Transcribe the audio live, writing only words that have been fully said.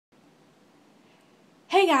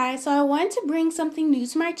Hey guys, so I wanted to bring something new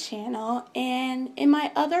to my channel, and in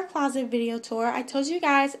my other closet video tour I told you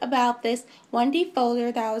guys about this 1D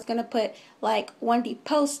folder that I was going to put like 1D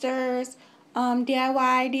posters, DIY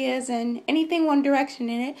ideas, and anything One Direction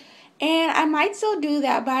in it, and I might still do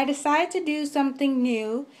that, but I decided to do something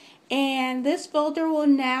new, and this folder will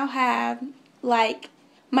now have like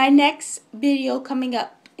my next video coming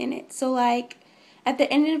up in it. So like at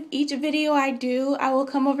the end of each video I do, I will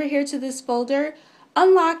come over here to this folder,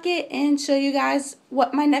 unlock it, and show you guys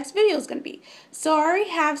what my next video is going to be. So I already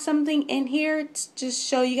have something in here to just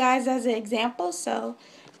show you guys as an example. So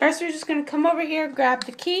first we're just going to come over here, grab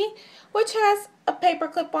the key, which has a paper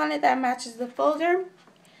clip on it that matches the folder.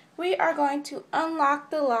 We are going to unlock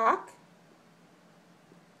the lock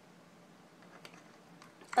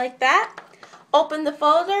like that, open the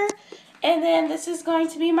folder, and then this is going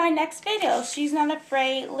to be my next video. She's Not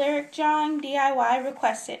Afraid Lyric Drawing DIY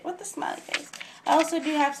Requested with a smiley face. I also do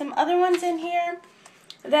have some other ones in here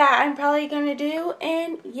that I'm probably going to do,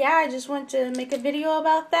 and yeah, I just want to make a video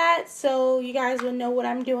about that so you guys will know what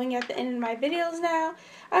I'm doing at the end of my videos now.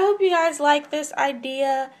 I hope you guys like this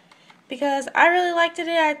idea because I really liked it.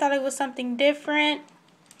 I thought it was something different.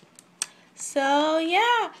 So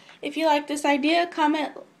yeah, if you like this idea,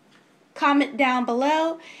 comment down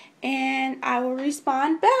below and I will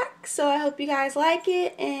respond back. So I hope you guys like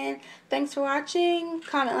it, and thanks for watching.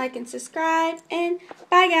 Comment, like, and subscribe, and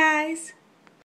bye guys.